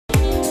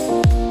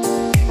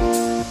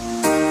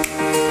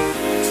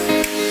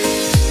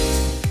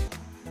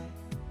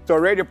So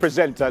radio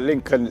presenter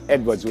Lincoln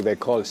Edwards, who they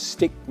call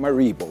Stick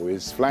Maribo,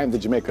 is flying the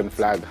Jamaican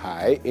flag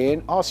high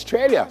in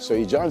Australia. So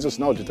he joins us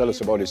now to tell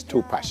us about his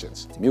two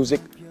passions,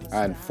 music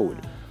and food.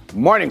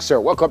 Morning,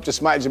 sir. Welcome to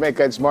Smile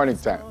Jamaica. It's morning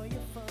time.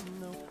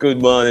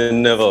 Good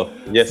morning, Neville.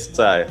 Yes,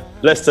 I.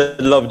 Blessed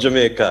love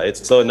Jamaica.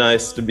 It's so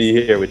nice to be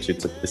here with you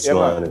this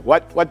morning.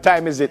 What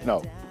time is it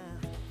now?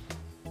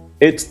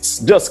 It's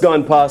just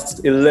gone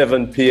past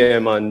 11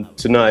 p.m. and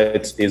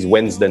tonight is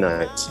Wednesday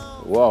night.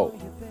 Wow.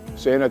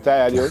 So you're not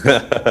tired, you?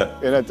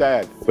 You're not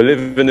tired? We're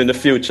living in the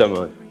future,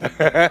 man.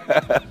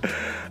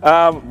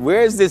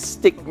 Where's this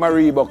Stick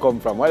Maribo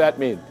come from? What does that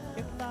mean?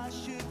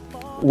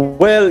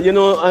 Well, you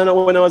know,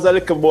 when I was a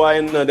little boy,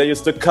 you know, they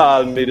used to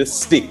call me the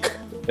Stick.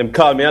 They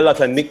called me a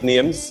lot of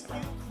nicknames,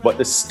 but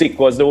the Stick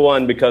was the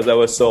one because I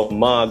was so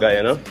maga,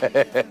 you know.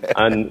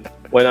 And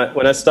when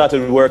I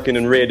started working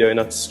in radio in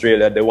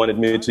Australia, they wanted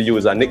me to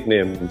use a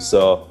nickname.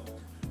 So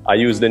I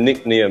used the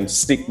nickname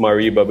Stick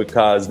Maribo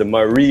because the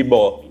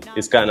Maribo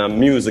is kind of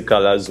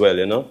musical as well,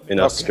 you know, in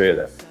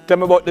Australia. Tell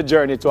me about the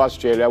journey to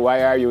Australia.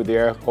 Why are you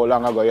there? How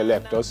long ago you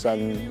left us?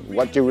 And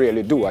what you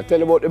really do? I tell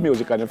you about the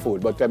music and the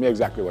food, but tell me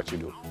exactly what you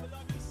do.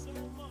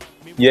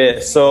 Yeah,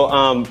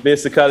 so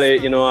basically,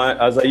 you know,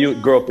 as a youth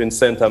grew up in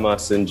St.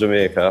 Thomas in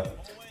Jamaica,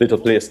 little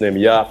place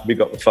named York, big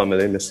up the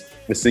family.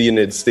 Miss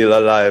Enid still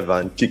alive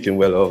and kicking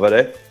well over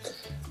there.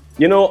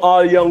 You know,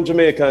 all young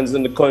Jamaicans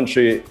in the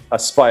country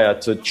aspire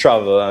to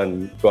travel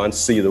and go and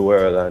see the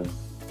world. And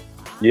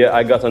yeah,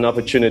 I got an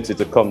opportunity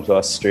to come to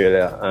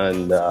Australia.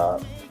 And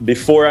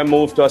before I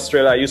moved to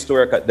Australia, I used to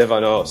work at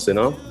Devon House, you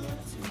know.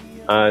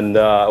 And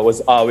I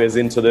was always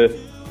into the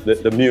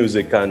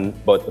music,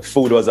 but the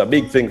food was a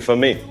big thing for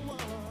me.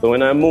 So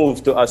when I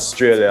moved to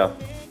Australia,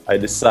 I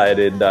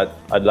decided that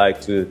I'd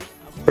like to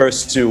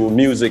pursue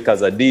music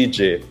as a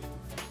DJ.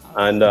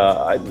 And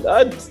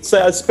I'd say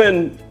I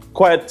spent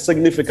quite a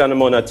significant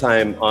amount of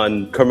time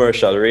on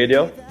commercial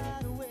radio.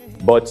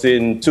 But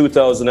in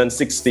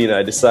 2016,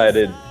 I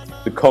decided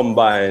to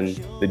combine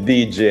the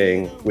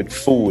DJing with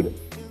food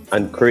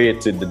and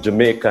created the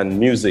Jamaican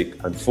Music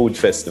and Food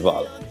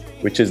Festival,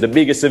 which is the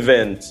biggest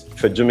event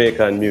for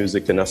Jamaican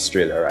music in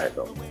Australia right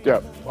now.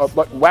 Yeah,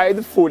 but why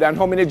the food, and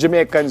how many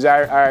Jamaicans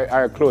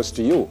are close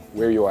to you,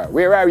 where you are?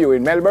 Where are you,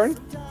 in Melbourne?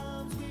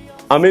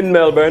 I'm in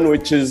Melbourne,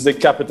 which is the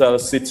capital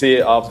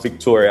city of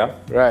Victoria.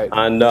 Right.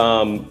 And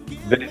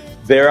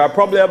there are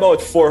probably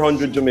about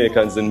 400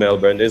 Jamaicans in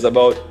Melbourne.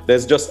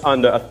 There's just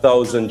under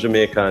 1,000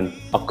 Jamaicans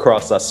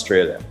across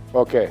Australia.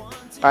 Okay.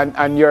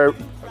 And you're,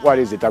 what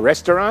is it, a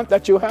restaurant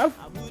that you have?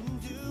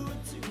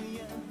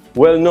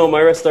 Well, no, my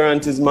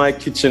restaurant is my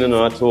kitchen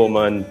at home,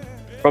 and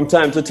from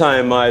time to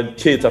time I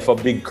cater for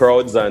big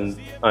crowds and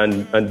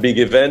big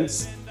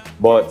events,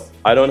 but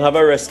I don't have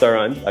a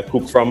restaurant. I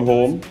cook from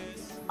home,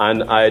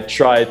 and I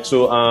try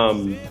to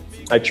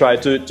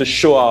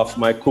show off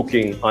my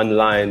cooking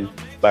online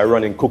by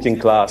running cooking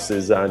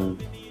classes and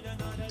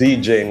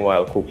DJing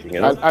while cooking.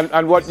 You know?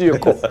 And what do you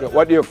cook?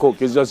 What do you cook?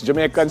 Is just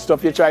Jamaican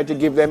stuff you try to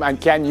give them, and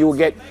can you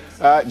get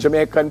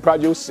Jamaican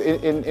produce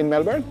in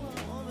Melbourne?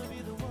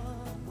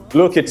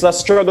 Look, it's a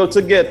struggle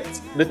to get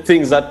the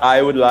things that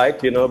I would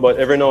like, you know, but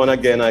every now and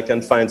again I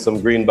can find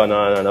some green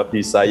banana and a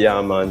piece of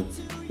yam, and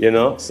you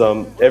know,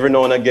 every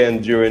now and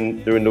again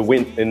during the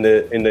winter,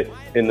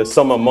 in the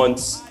summer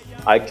months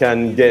I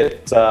can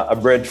get a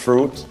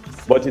breadfruit,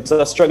 but it's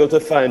a struggle to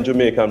find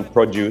Jamaican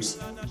produce.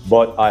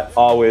 But I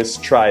always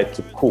try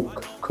to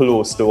cook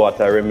close to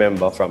what I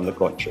remember from the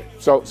country.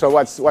 So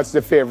what's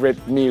the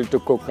favorite meal to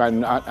cook,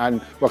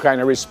 and what kind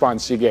of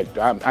response you get?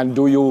 And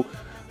do you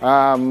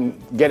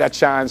get a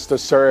chance to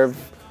serve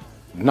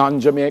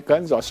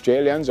non-Jamaicans,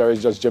 Australians, or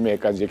is just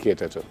Jamaicans you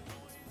cater to?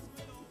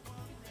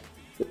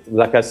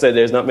 Like I said,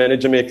 there's not many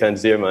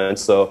Jamaicans here, man.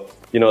 So,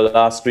 you know,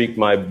 last week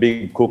my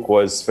big cook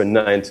was for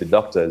 90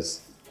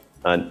 doctors,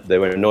 and there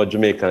were no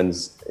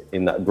Jamaicans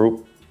in that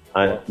group.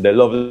 And they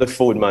love the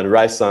food, man.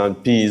 Rice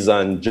and peas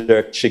and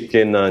jerk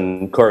chicken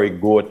and curry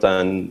goat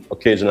and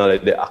occasionally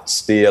the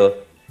oxtail,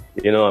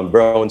 you know, and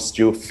brown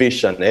stew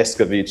fish and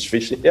escovitch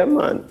fish. Yeah,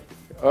 man.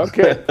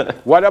 Okay.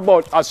 What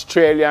about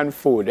Australian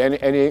food?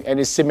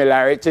 Any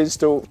similarities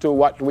to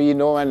what we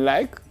know and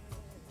like?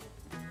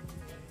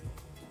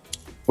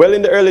 Well,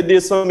 in the early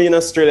days for me in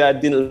Australia, I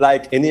didn't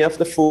like any of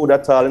the food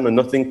at all. You know,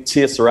 nothing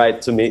tastes right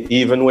to me.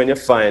 Even when you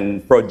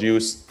find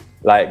produce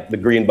like the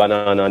green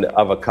banana and the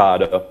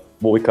avocado,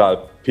 what we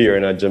call pear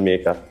in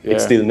Jamaica, yeah,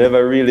 it still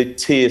never really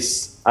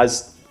tastes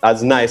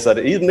as nice.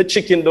 Even the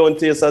chicken don't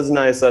taste as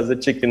nice as the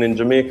chicken in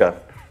Jamaica,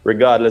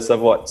 regardless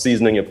of what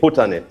seasoning you put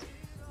on it.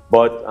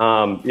 But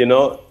you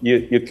know,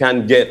 you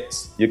can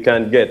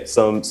get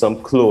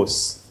some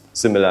close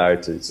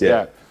similarities.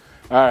 Yeah.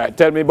 All right.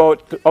 Tell me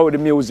about how the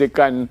music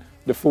and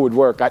the food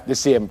work at the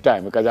same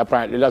time, because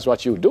apparently that's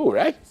what you do,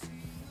 right?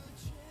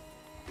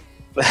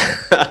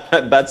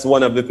 That's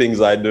one of the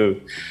things I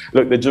do.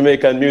 Look, the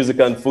Jamaican Music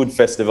and Food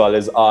Festival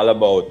is all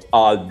about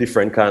all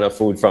different kind of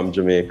food from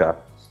Jamaica,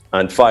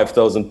 and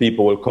 5,000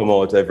 people will come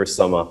out every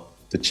summer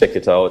to check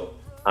it out.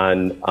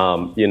 And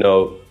you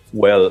know,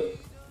 well,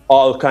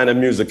 all kind of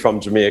music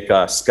from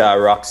Jamaica, ska,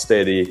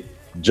 rocksteady,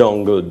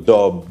 jungle,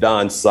 dub,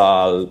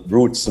 dancehall,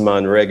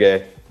 rootsman,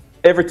 reggae,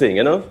 everything,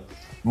 you know?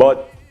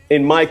 But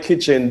in my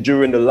kitchen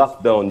during the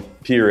lockdown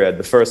period,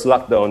 the first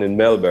lockdown in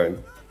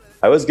Melbourne,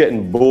 I was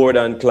getting bored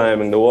and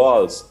climbing the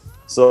walls.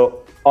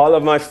 So all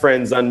of my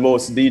friends and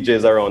most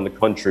DJs around the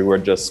country were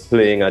just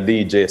playing a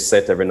DJ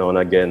set every now and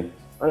again.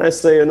 And I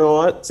say, you know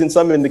what, since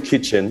I'm in the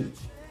kitchen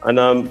and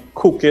I'm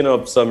cooking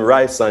up some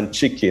rice and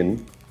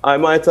chicken, I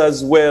might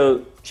as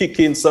well kick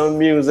in some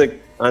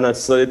music and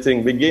that's how the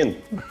thing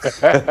begin.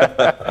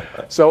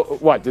 So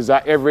what, is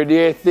that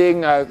everyday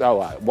thing? 1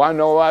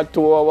 hour,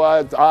 2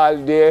 hours, all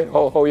day?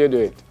 How you do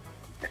it?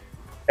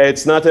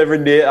 It's not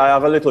every day. I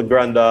have a little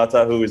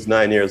granddaughter who is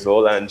 9 years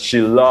old and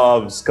she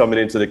loves coming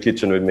into the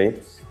kitchen with me.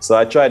 So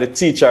I try to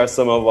teach her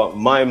some of what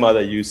my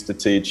mother used to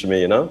teach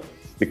me, you know?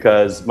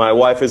 Because my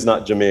wife is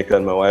not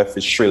Jamaican, my wife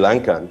is Sri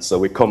Lankan. So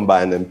we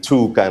combine them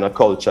two kind of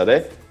culture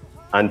there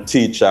and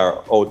teach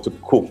her how to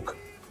cook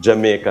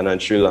Jamaican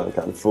and Sri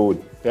Lankan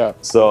food. Yeah.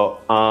 So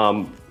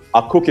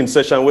a cooking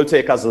session will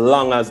take as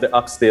long as the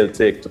oxtail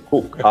take to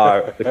cook,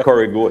 or the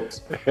curry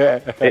goat.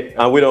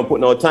 And we don't put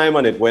no time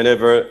on it.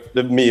 Whenever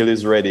the meal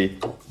is ready,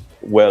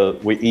 well,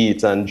 we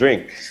eat and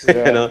drink.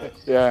 Yeah. You know?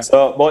 Yeah.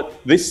 So, but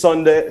this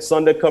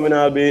Sunday coming,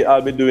 I'll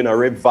be doing a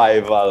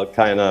revival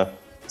kind of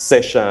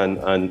session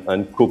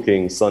and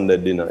cooking Sunday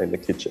dinner in the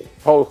kitchen.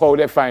 How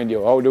they find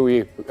you? How do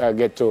we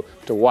get to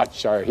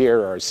watch or hear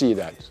or see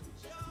that?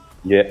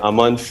 Yeah, I'm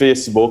on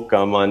Facebook,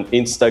 I'm on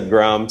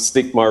Instagram.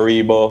 Stick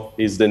Maribo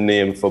is the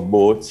name for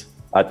both,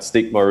 at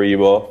Stick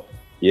Maribo.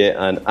 Yeah,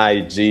 and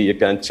IG, you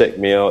can check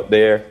me out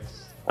there.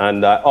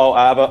 And I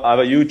have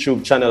a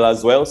YouTube channel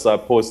as well, so I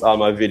post all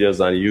my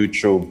videos on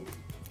YouTube.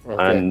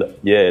 Okay. And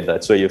yeah,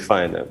 that's where you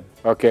find them.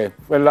 Okay.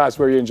 When last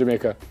were you in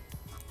Jamaica?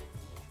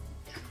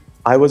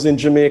 I was in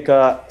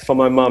Jamaica for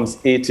my mom's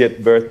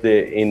 80th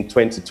birthday in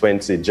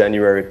 2020,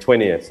 January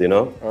 20th, you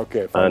know?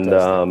 Okay, fantastic.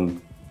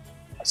 And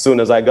as soon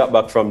as I got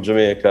back from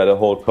Jamaica, the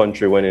whole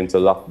country went into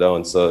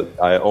lockdown. So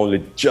I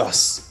only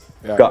just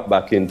got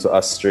back into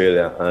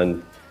Australia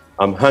and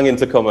I'm hanging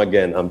to come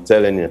again, I'm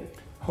telling you.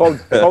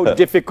 How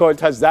difficult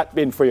has that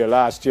been for you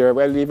last year?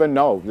 Well, even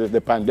now, the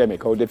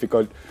pandemic, how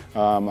difficult?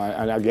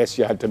 And I guess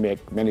you had to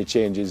make many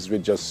changes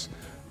with just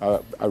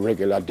a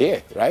regular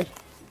day, right?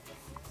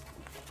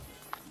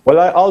 Well,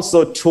 I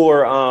also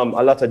tour a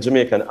lot of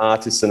Jamaican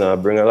artists and I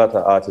bring a lot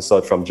of artists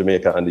out from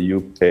Jamaica and the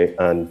UK.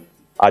 And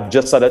I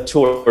just had a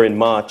tour in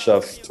March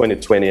of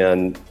 2020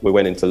 and we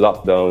went into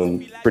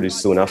lockdown pretty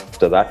soon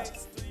after that.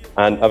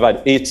 And I've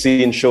had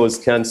 18 shows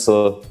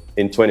cancelled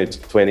in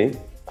 2020.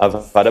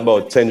 I've had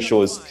about 10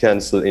 shows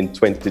cancelled in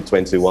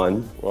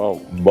 2021. Wow.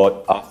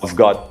 But I've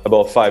got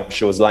about 5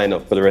 shows lined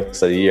up for the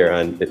rest of the year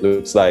and it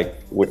looks like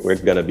we're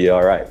gonna be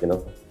all right, you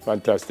know.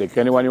 Fantastic.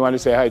 Anyone you want to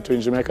say hi to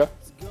in Jamaica?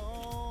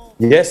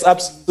 Yes,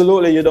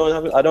 absolutely. I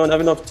don't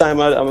have enough time.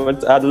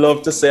 I'd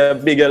love to say a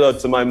big hello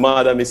to my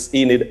mother, Miss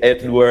Enid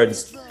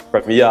Edwards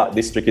from York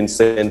District in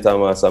St.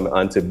 Thomas. I'm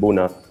Auntie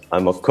Buna.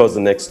 I'm a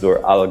cousin next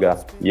door,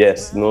 Alga.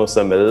 Yes, no, so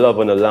I'm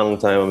loving a long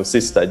time. I'm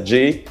Sister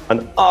G.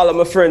 And all of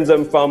my friends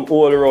I'm from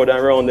all around and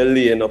around the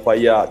lane up at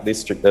York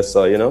District. That's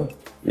all, you know?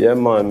 Yeah,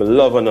 man, I'm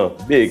loving her.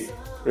 Big.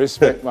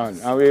 Respect, man.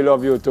 And we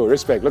love you too.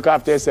 Respect. Look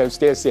after yourself.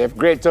 Stay safe.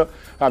 Great to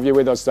have you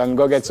with us and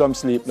go get some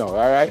sleep now, all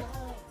right?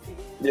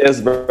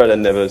 Yes, Brother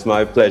Neville, it's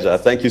my pleasure.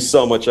 Thank you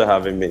so much for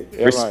having me.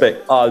 Yeah,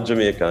 respect all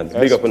Jamaicans.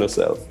 Yes. Big up on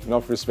yourself.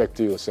 Enough respect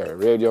to you, sir.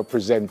 Radio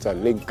presenter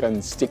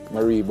Lincoln Stick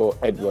Maribo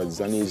Edwards,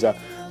 and he's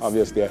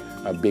obviously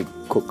a big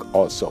cook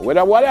also.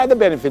 What are the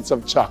benefits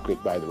of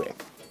chocolate, by the way?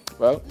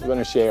 Well, we're going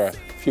to share a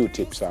few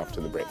tips after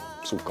the break.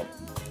 Soon come.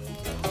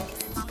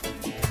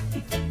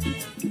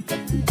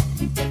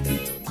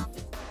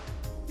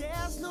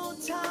 There's no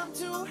time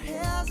to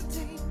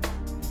hesitate.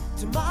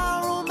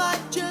 Tomorrow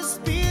might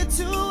just be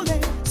too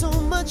late. So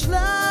much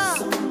love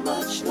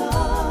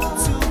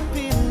to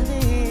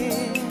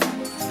believe.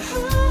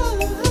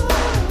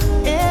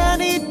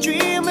 Any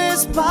dream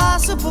is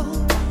possible.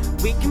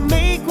 We can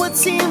make what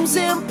seems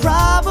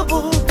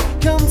improbable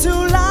come to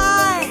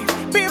life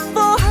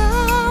before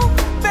our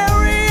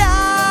very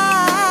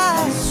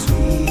eyes.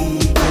 We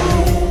get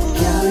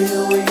carried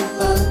away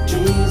by the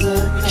dreams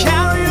ahead.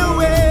 Carried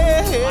away.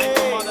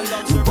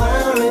 To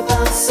worry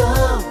about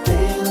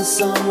something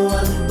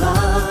someone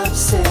might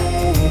say.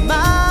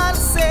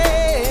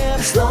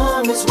 As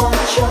long as what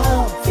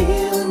you're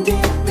feeling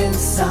deep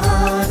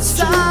inside is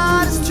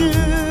true.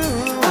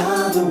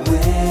 Either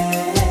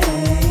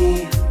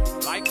way,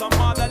 like a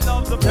mother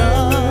loves a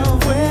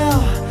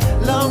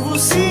love will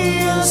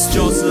see us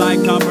through. Just like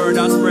a bird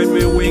that spread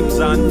me wings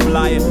and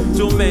fly.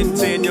 To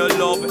maintain your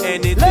love,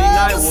 anything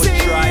I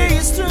would try.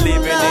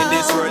 Living in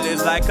this world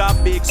is like a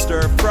big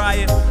stir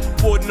fry.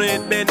 Wouldn't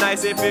it be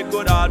nice if it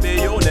could all be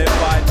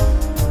unified?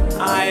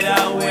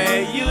 Either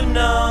way, you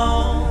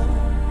know.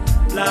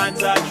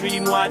 Plant a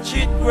dream, watch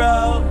it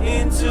grow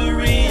into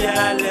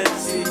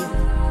reality.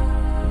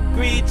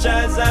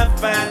 Creatures of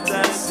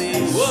fantasy.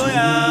 Oh,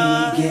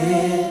 yeah. We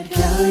get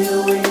carried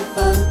away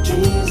by the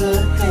dreams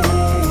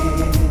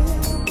ahead.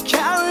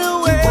 Carried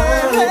away.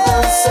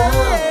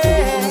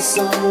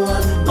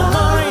 someone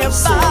might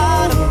say.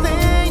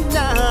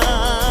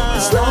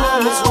 As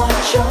long as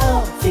what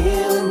you're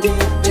feeling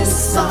deep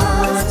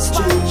inside is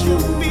true,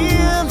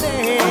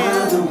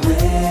 either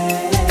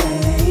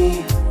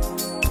way,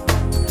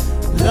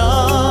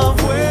 love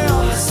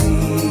will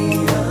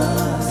see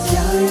us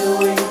carried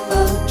away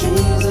by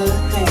dreams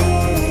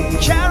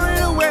ahead.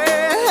 Carried away.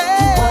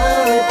 Don't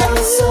worry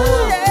about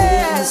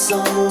something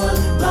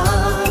someone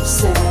might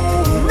say.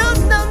 No,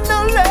 no, no,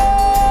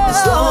 love. As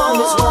long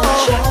as what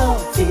you're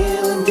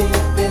feeling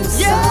deep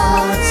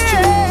inside is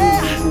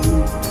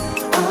true,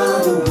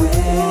 either way,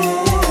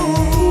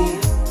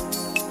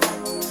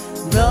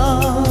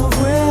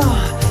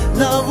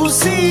 love will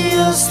see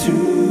us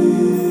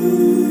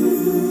through.